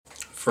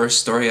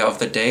First story of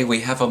the day, we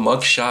have a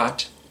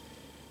mugshot.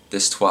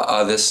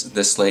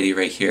 This lady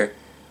right here.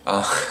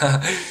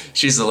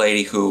 She's the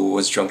lady who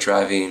was drunk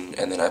driving,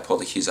 and then I pulled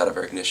the keys out of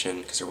her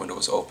ignition because her window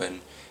was open,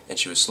 and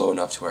she was slow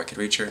enough to where I could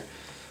reach her.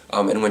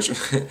 And when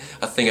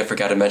a thing I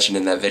forgot to mention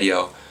in that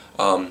video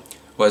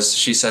was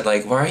she said,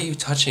 like, "Why are you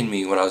touching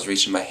me?" when I was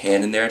reaching my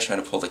hand in there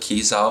trying to pull the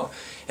keys out.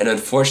 And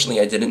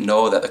unfortunately, I didn't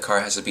know that the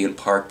car has to be in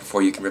park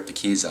before you can rip the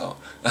keys out.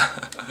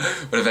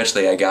 But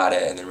eventually I got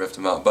it and then ripped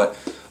them out. But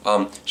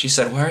she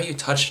said, "Why are you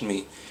touching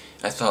me?"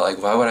 I thought,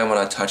 like, why would I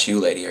want to touch you,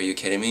 lady? Are you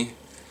kidding me?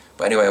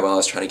 But anyway, while I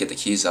was trying to get the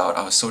keys out,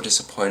 I was so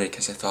disappointed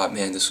because I thought,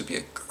 man, this would be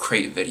a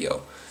great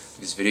video.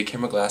 These video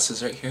camera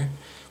glasses right here.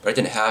 But I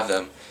didn't have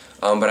them.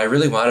 But I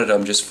really wanted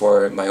them just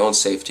for my own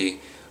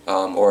safety.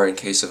 Or in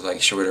case of,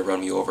 like, she were to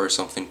run me over or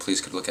something, police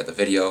could look at the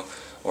video.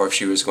 Or if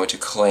she was going to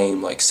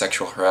claim, like,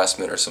 sexual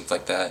harassment or something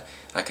like that,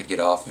 I could get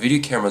off.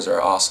 Video cameras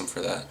are awesome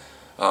for that.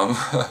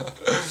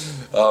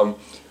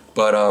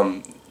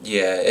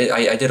 Yeah,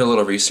 I did a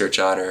little research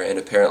on her, and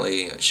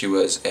apparently she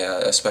was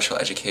a special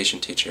education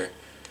teacher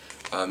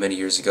many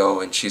years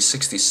ago, and she's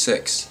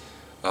 66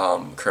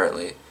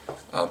 currently,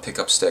 pick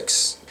up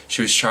sticks.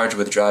 She was charged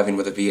with driving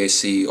with a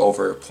VAC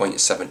over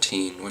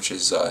 .17, which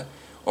is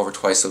over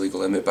twice the legal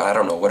limit, but I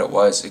don't know what it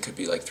was. It could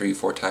be like 3 or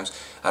 4 times.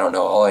 I don't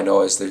know. All I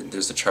know is that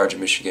there's the charge in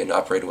Michigan,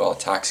 operating while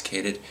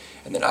intoxicated,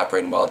 and then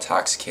operating while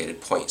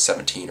intoxicated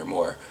 .17 or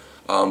more.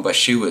 But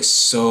she was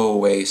so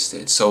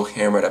wasted, so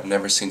hammered. I've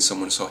never seen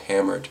someone so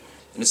hammered.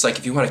 And it's like,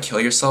 if you want to kill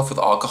yourself with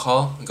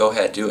alcohol, go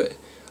ahead, do it.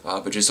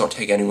 But just don't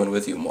take anyone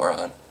with you,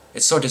 moron.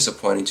 It's so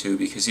disappointing too,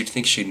 because you'd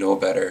think she'd know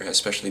better,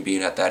 especially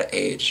being at that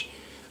age.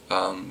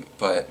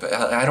 But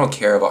I don't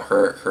care about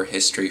her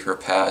history, her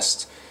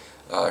past.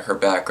 Her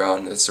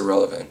background, it's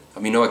irrelevant. I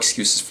mean, no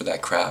excuses for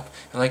that crap.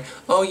 And like,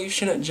 oh, you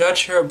shouldn't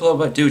judge her, blah,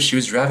 blah. Dude, she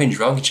was driving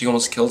drunk and she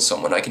almost killed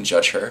someone. I can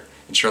judge her,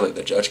 and surely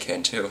the judge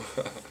can too.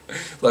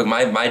 Look,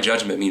 my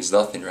judgment means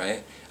nothing,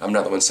 right? I'm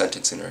not the one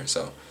sentencing her,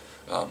 so.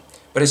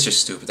 But it's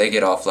just stupid. They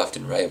get off left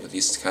and right with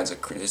these kinds of,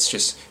 it's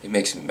just, it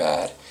makes me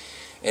mad.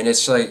 And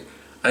it's like,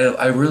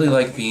 I really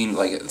like being,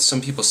 like,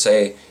 some people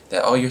say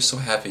that, oh, you're so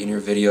happy in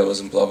your videos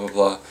and blah, blah,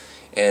 blah.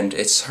 And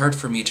it's hard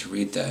for me to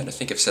read that, and I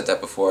think I've said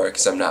that before,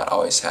 because I'm not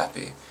always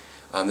happy.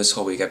 This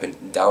whole week I've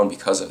been down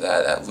because of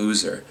that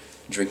loser,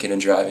 drinking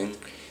and driving.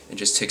 It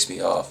just ticks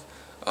me off.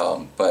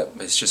 But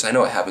it's just, I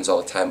know it happens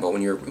all the time, but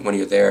when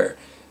you're there,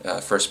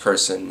 first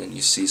person, and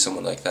you see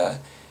someone like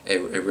that,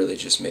 it really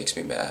just makes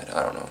me mad.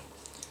 I don't know.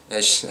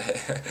 It's just,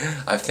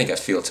 I think I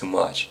feel too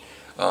much.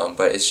 But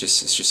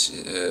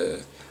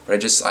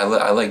but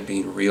I like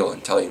being real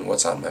and telling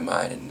what's on my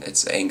mind, and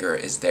its anger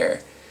is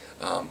there.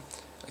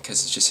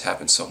 Because it just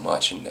happens so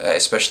much, and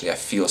especially I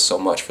feel so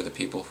much for the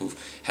people who've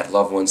had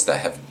loved ones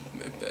that have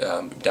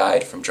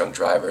died from drunk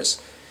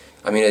drivers.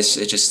 I mean, it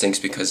just stinks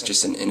because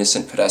just an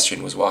innocent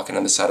pedestrian was walking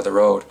on the side of the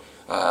road,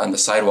 on the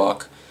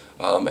sidewalk,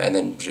 and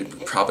then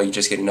probably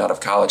just getting out of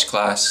college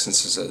class,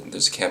 since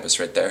there's a campus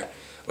right there,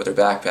 with their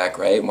backpack,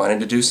 right, wanting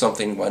to do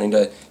something, wanting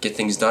to get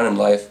things done in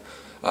life,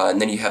 and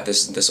then you have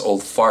this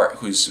old fart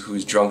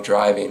who's drunk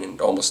driving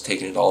and almost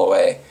taking it all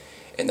away,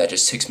 and that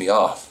just ticks me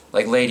off.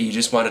 Like, lady, you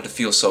just wanted to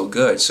feel so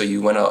good, so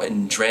you went out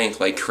and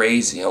drank like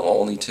crazy,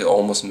 only to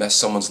almost mess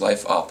someone's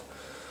life up.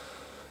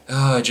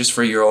 Just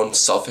for your own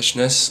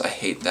selfishness. I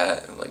hate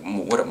that. Like,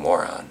 what a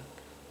moron.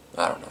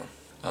 I don't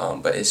know.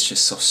 But it's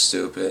just so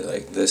stupid.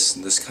 Like,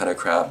 this kind of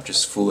crap,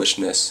 just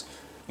foolishness.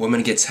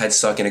 Woman gets head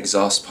stuck in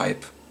exhaust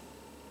pipe.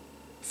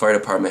 Fire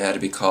department had to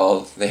be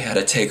called. They had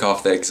to take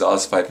off the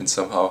exhaust pipe and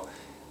somehow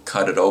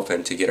cut it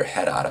open to get her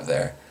head out of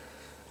there.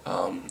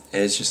 And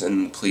it's just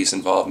in police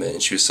involvement,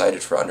 and she was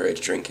cited for underage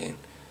drinking.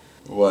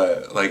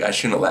 What? Like, I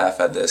shouldn't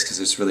laugh at this because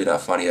it's really not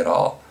funny at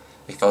all.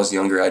 Like, if I was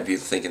younger, I'd be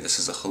thinking this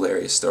is a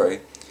hilarious story,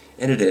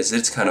 and it is.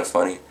 It's kind of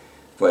funny,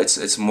 but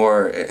it's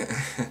more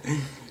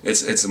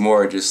it's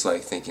more just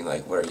like thinking,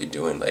 like, what are you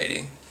doing,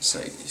 lady? It's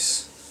like,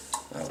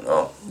 I don't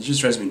know. It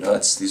just drives me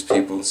nuts. These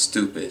people,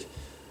 stupid.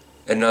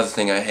 Another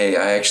thing I hate,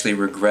 I actually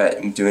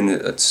regret doing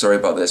a story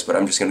about this, but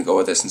I'm just gonna go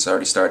with this since I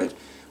already started.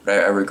 But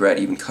I regret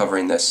even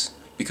covering this,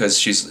 because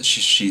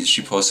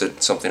she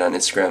posted something on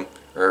Instagram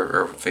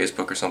or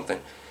Facebook or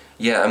something.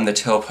 Yeah, I'm the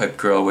tailpipe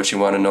girl. What you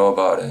want to know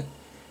about it?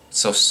 It's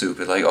so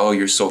stupid. Like, oh,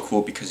 you're so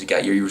cool because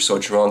you were so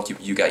drunk.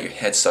 You got your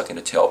head stuck in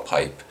a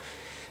tailpipe.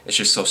 It's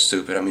just so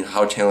stupid. I mean,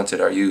 how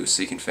talented are you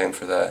seeking fame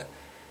for that?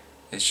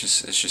 It's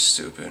just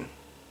stupid.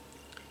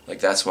 Like,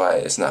 that's why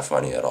it's not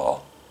funny at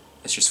all.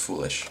 It's just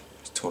foolish.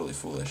 It's totally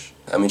foolish.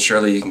 I mean,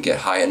 surely you can get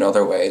high in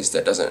other ways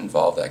that doesn't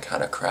involve that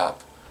kind of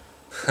crap.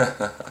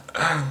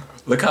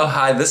 Look how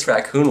high this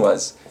raccoon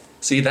was.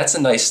 See, that's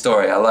a nice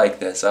story. I like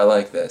this. I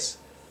like this.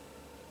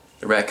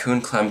 The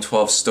raccoon climbed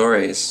 12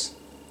 stories.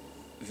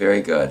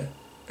 Very good.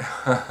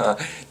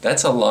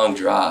 That's a long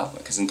drop,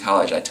 because in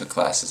college I took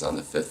classes on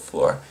the 5th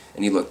floor,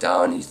 and you look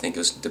down and you think it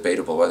was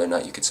debatable whether or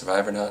not you could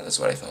survive or not. That's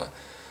what I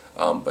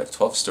thought. But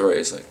 12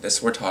 stories, like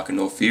this, we're talking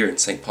no fear in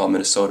St. Paul,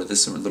 Minnesota.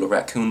 This little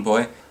raccoon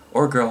boy,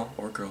 or girl,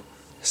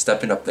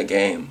 stepping up the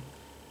game.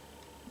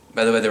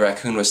 By the way, the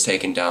raccoon was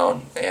taken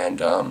down and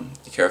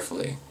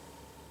carefully,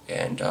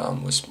 and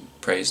was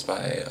praised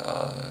by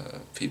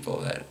people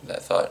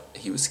that thought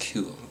he was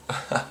cool.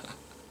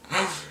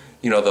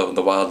 You know,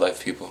 the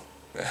wildlife people.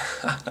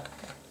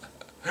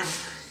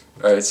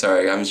 Alright,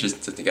 sorry,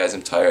 guys,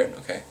 I'm tired,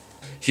 okay?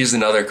 Here's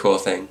another cool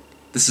thing.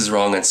 This is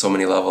wrong on so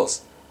many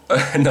levels.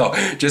 No,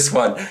 just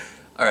one.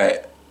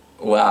 Alright,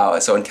 wow,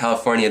 so in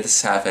California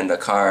this happened. A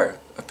car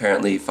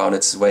apparently found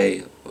its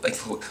way, like,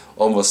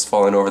 almost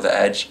falling over the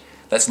edge.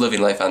 That's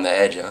living life on the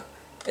edge, huh?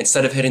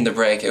 Instead of hitting the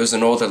brake, it was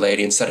an older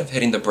lady, instead of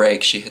hitting the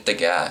brake, she hit the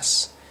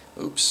gas.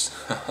 Oops.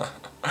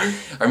 I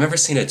remember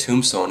seeing a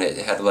tombstone. It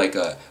had like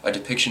a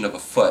depiction of a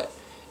foot,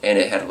 and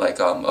it had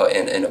like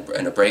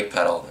and a brake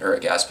pedal or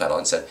a gas pedal,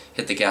 and said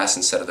hit the gas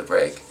instead of the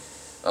brake.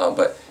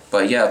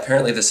 But yeah,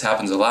 apparently this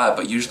happens a lot.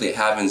 But usually it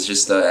happens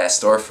just at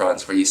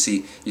storefronts where you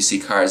see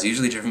cars,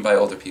 usually driven by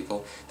older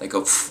people, that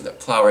go that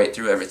plow right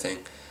through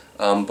everything.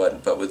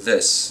 But with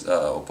this,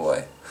 oh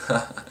boy,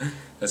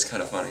 that's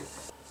kind of funny.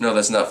 No,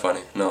 that's not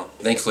funny. No,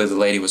 thankfully the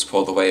lady was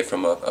pulled away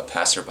from a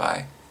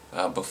passerby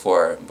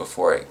before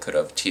it could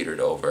have teetered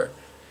over.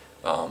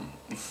 But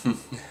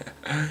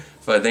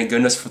thank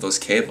goodness for those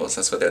cables,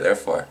 that's what they're there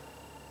for.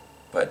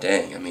 But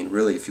dang, I mean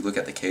really, if you look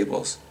at the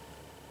cables,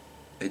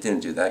 they didn't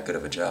do that good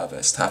of a job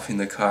at stopping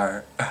the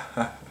car.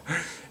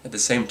 At the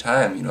same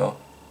time, you know,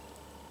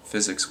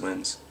 physics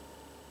wins.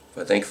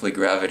 But thankfully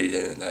gravity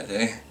didn't that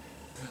day.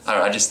 I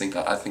don't know,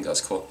 I think that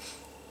was cool.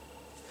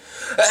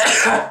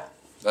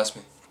 Bless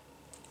me.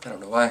 I don't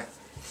know why.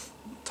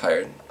 I'm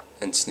tired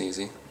and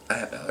sneezy. I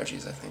have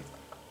allergies, I think.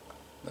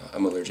 No,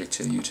 I'm allergic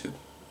to YouTube.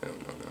 No.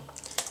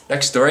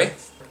 Next story.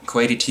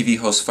 Kuwaiti TV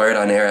host fired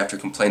on air after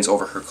complaints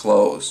over her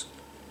clothes.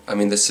 I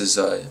mean, this is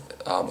a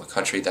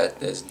country that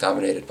is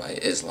dominated by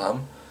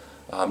Islam,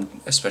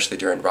 especially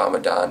during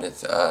Ramadan.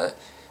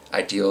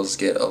 Ideals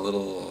get a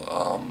little,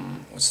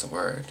 what's the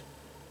word?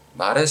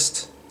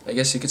 Modest, I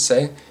guess you could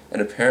say.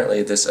 And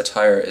apparently this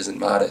attire isn't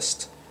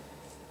modest.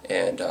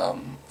 And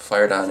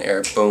fired on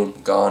air,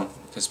 boom, gone,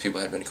 because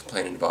people had been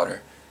complaining about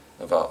her,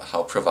 about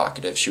how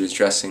provocative she was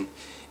dressing.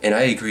 And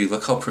I agree,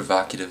 look how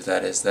provocative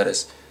that is. That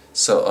is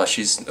so,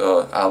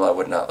 Allah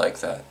would not like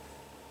that.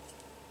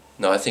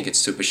 No, I think it's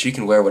stupid. She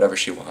can wear whatever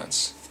she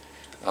wants.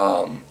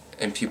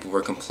 And people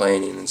were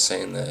complaining and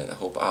saying that, I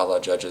hope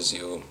Allah judges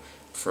you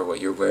for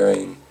what you're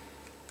wearing,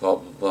 blah,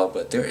 blah, blah.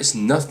 But there is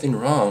nothing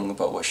wrong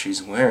about what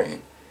she's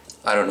wearing.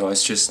 I don't know,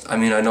 it's just, I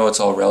mean, I know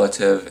it's all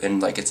relative,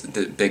 and like it's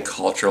the big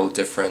cultural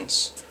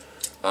difference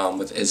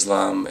with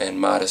Islam and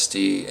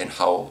modesty, and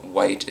how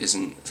white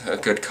isn't a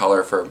good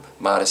color for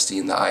modesty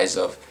in the eyes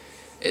of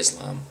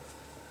Islam.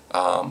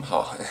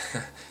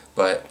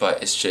 But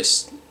it's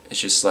just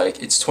like,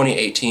 it's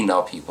 2018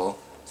 now, people.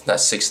 It's not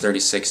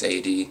 636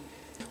 AD.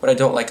 What I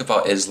don't like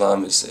about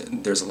Islam is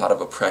there's a lot of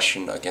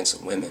oppression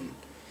against women.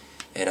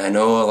 And I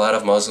know a lot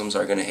of Muslims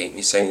are going to hate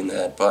me saying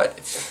that, but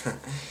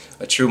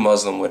a true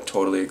Muslim would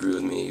totally agree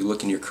with me. You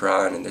look in your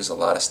Quran and there's a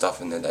lot of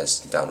stuff in there that's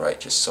downright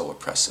just so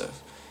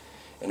oppressive.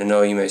 And I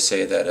know you may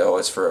say that, oh,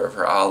 it's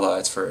for Allah,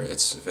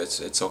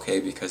 it's okay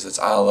because it's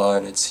Allah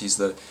and He's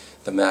the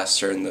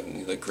master and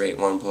the great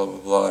one, blah blah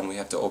blah, and we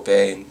have to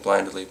obey and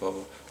blindly, blah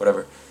blah,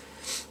 whatever.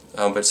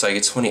 But it's like,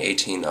 it's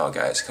 2018 now,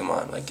 guys. Come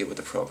on, like, get with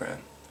the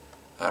program.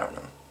 I don't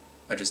know.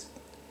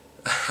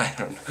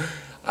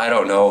 I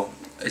don't know.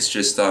 It's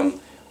just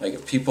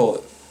like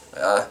people.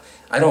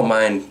 I don't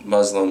mind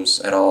Muslims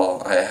at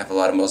all. I have a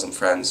lot of Muslim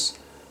friends.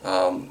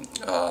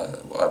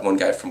 One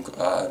guy from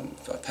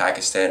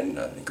Pakistan, and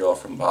a girl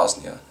from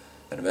Bosnia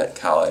that I met in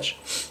college.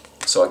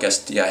 So I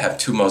guess, yeah, I have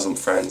 2 Muslim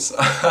friends.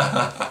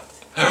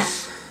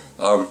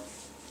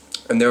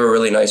 And they were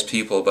really nice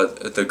people,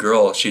 but the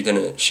girl, she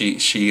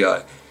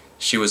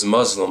was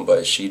Muslim,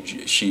 but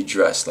she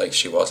dressed like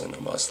she wasn't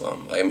a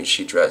Muslim. I mean,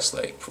 she dressed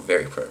like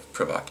very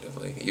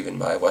provocatively, even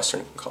by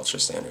Western culture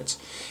standards.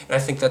 And I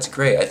think that's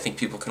great. I think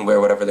people can wear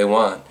whatever they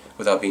want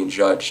without being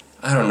judged.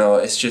 I don't know.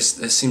 It's just,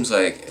 it seems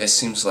like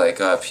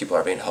people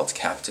are being held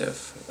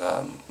captive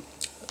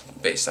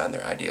based on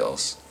their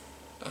ideals.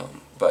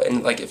 But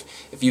like,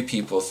 if you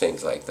people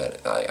think like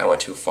that, I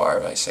went too far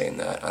by saying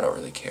that, I don't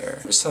really care.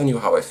 I'm just telling you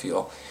how I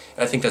feel.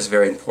 And I think that's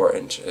very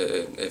important.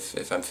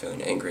 If I'm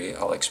feeling angry,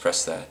 I'll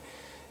express that.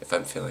 If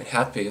I'm feeling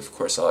happy, of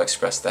course, I'll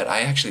express that.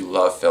 I actually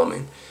love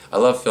filming. I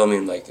love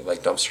filming like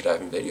dumpster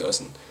diving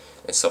videos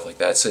and stuff like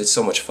that. So it's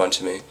so much fun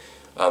to me.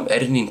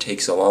 Editing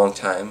takes a long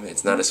time.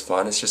 It's not as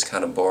fun. It's just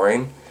kind of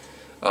boring.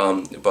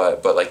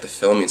 But like the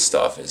filming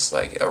stuff is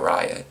like a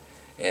riot.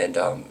 And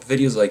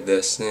videos like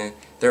this,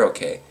 they're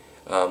okay.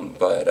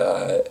 But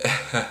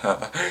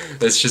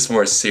it's just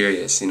more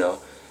serious, you know.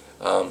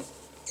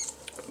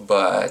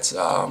 But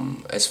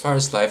as far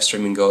as live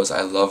streaming goes,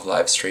 I love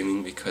live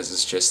streaming because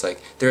it's just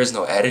like, there is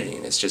no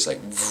editing. It's just like,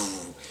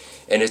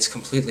 and it's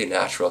completely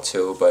natural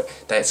too. But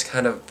that's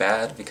kind of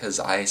bad because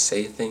I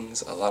say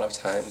things a lot of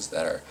times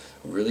that are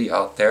really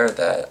out there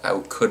that I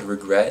could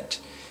regret.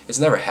 It's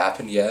never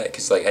happened yet,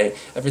 because like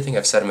everything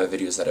I've said in my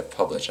videos that I've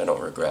published, I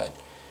don't regret.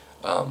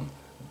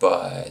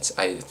 But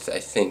I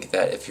think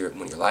that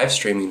when you're live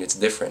streaming, it's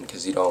different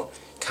because you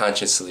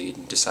consciously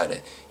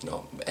decide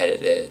to,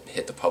 edit it,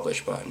 hit the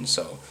publish button.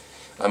 So,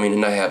 I mean,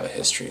 and I have a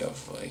history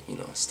of, like,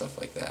 stuff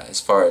like that. As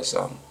far as,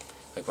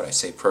 like what I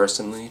say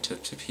personally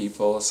to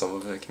people, some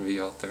of it can be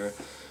out there.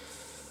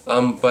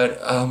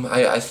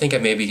 I think I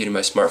may be getting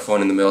my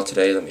smartphone in the mail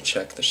today. Let me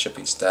check the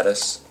shipping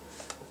status.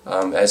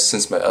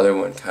 Since my other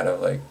one kind of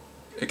like,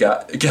 it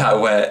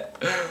got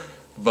wet.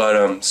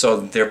 But, so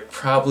there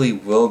probably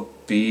will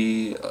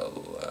be a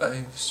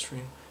live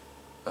stream.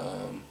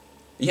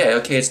 Yeah,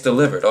 okay, it's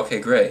delivered. Okay,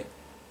 great.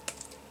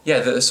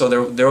 Yeah, so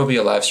there will be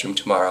a live stream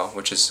tomorrow,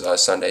 which is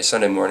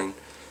Sunday morning.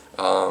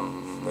 Let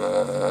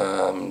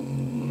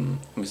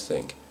me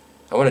think.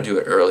 I want to do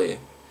it early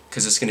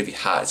because it's going to be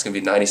hot. It's going to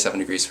be 97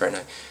 degrees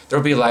Fahrenheit. There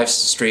will be a live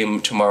stream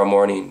tomorrow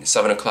morning,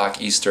 7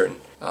 o'clock Eastern,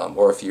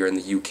 or if you're in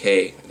the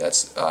UK,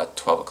 that's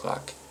 12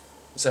 o'clock.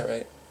 Is that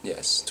right?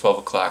 Yes, 12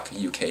 o'clock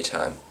UK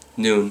time,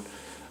 noon,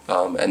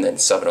 and then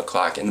 7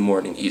 o'clock in the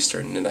morning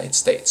Eastern in the United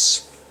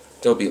States.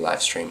 There will be a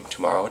live stream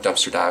tomorrow,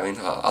 dumpster diving,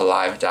 a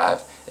live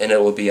dive, and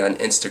it will be on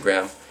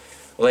Instagram.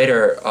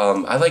 Later,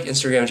 I like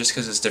Instagram just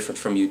because it's different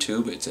from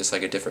YouTube. It's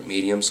like a different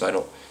medium, so I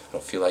don't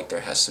feel like there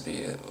has to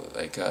be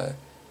like I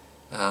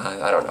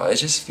don't know. It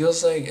just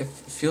feels like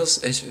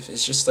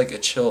it's just like a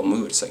chill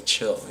mood. It's like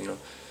chill,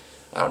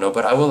 I don't know,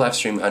 but I will live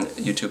stream on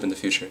YouTube in the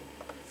future.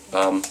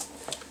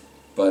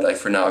 But like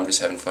for now, I'm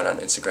just having fun on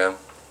Instagram.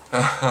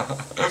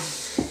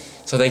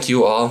 So thank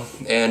you all,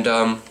 and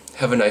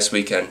have a nice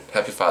weekend.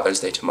 Happy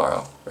Father's Day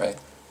tomorrow, right?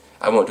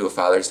 I won't do a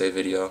Father's Day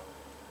video,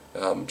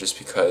 just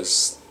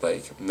because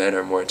like men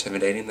are more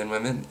intimidating than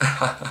women.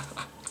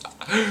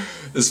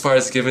 As far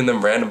as giving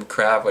them random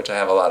crap, which I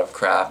have a lot of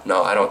crap,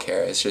 no, I don't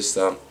care. It's just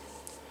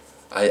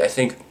I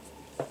think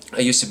I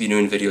used to be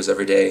doing videos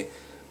every day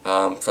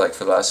for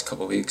the last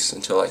couple weeks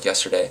until like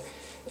yesterday,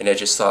 and I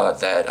just thought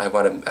that I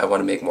want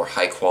to make more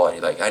high quality.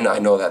 Like I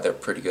know that they're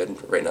pretty good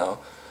right now,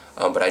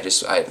 but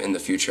in the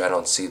future I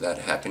don't see that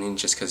happening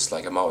just because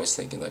like I'm always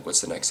thinking like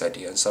what's the next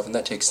idea and stuff, and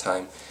that takes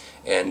time,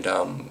 and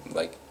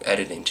like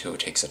editing too,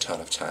 it takes a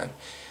ton of time.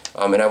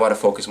 And I want to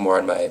focus more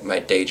on my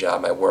day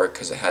job, my work,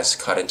 because it has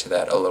cut into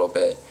that a little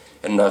bit.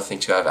 And another thing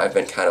too, I've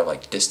been kind of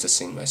like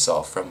distancing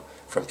myself from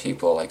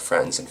people, like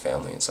friends and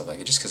family and stuff like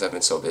that, just because I've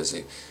been so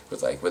busy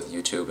with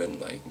YouTube and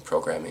like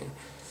programming.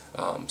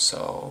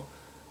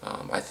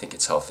 I think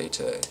it's healthy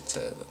to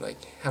like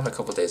have a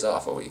couple days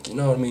off a week. You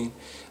know what I mean?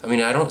 I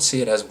mean, I don't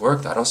see it as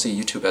work. I don't see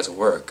YouTube as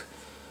work,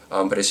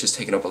 but it's just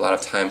taking up a lot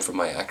of time from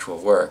my actual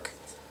work.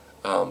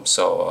 I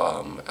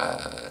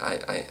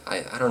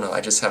don't know,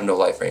 I just have no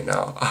life right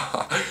now.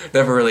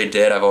 Never really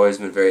did. I've always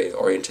been very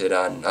oriented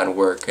on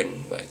work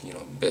and like,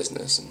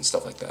 business and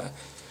stuff like that.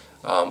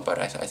 But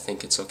I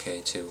think it's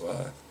okay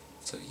to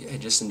yeah,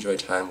 just enjoy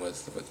time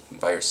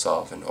by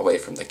yourself and away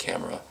from the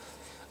camera.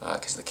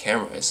 Because the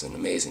camera is an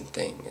amazing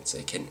thing.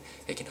 It can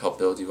help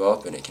build you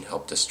up and it can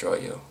help destroy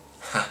you.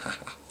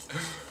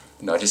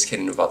 No, just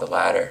kidding about the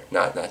latter.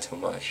 Not too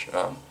much.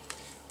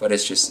 But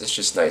it's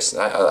just nice.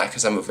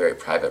 Because I'm a very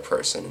private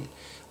person, and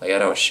like I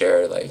don't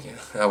share. Like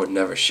I would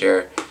never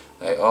share.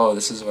 Like, oh,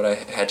 this is what I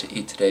had to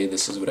eat today.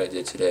 This is what I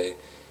did today.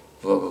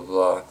 Blah blah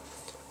blah.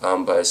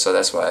 But so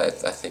that's why I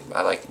think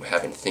I like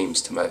having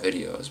themes to my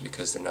videos,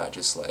 because they're not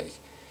just like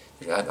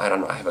I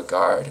don't know. I have a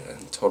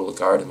total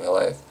guard in my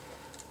life.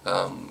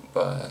 I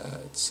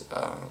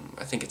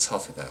think it's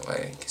healthy that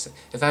way. Because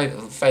if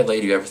I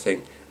laid you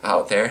everything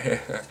out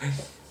there.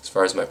 As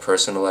far as my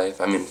personal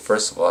life, I mean,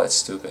 first of all, it's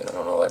stupid. I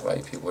don't know like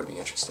why people would be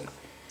interested.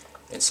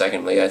 And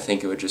secondly, I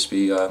think it would just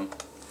be, I think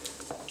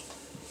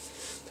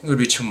it would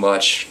be too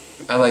much.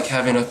 I like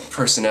having a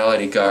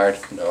personality guard.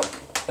 No,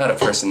 not a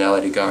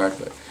personality guard,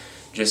 but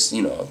just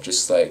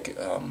just like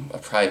a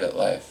private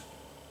life.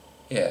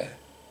 Yeah,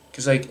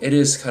 because like it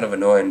is kind of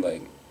annoying,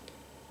 like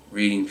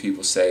reading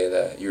people say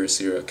that you're a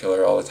serial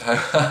killer all the time.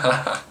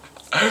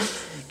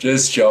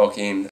 Just joking.